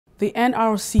The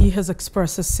N.R.C. has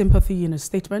expressed its sympathy in a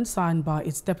statement signed by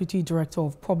its Deputy Director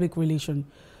of Public Relations,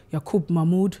 Yakub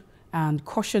Mahmood, and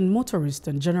cautioned motorists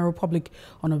and general public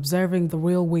on observing the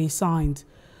railway signs.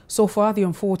 So far, the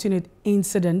unfortunate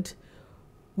incident,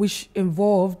 which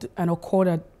involved and occurred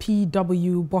at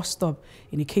PW bus stop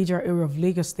in the Ikeja area of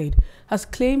Lagos State, has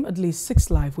claimed at least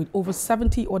 6 lives, with over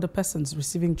 70 other persons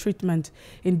receiving treatment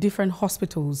in different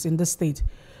hospitals in the state.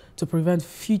 To prevent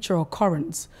future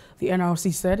occurrence, the N.R.C.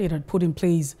 said it had put in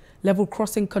place level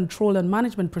crossing control and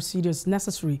management procedures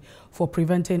necessary for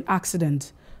preventing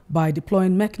accident by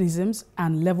deploying mechanisms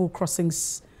and level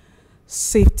crossings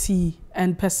safety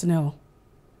and personnel.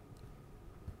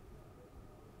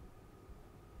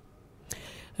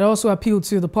 It also appealed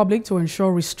to the public to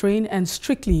ensure restraint and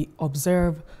strictly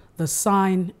observe the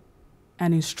sign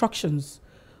and instructions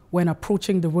when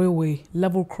approaching the railway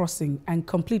level crossing, and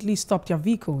completely stop their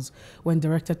vehicles when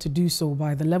directed to do so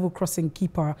by the level crossing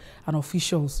keeper and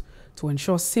officials to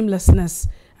ensure seamlessness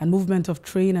and movement of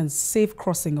train and safe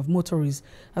crossing of motorists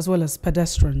as well as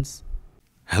pedestrians.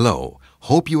 Hello,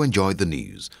 hope you enjoyed the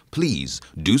news. Please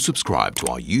do subscribe to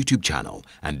our YouTube channel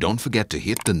and don't forget to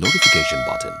hit the notification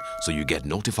button so you get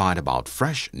notified about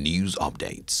fresh news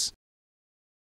updates.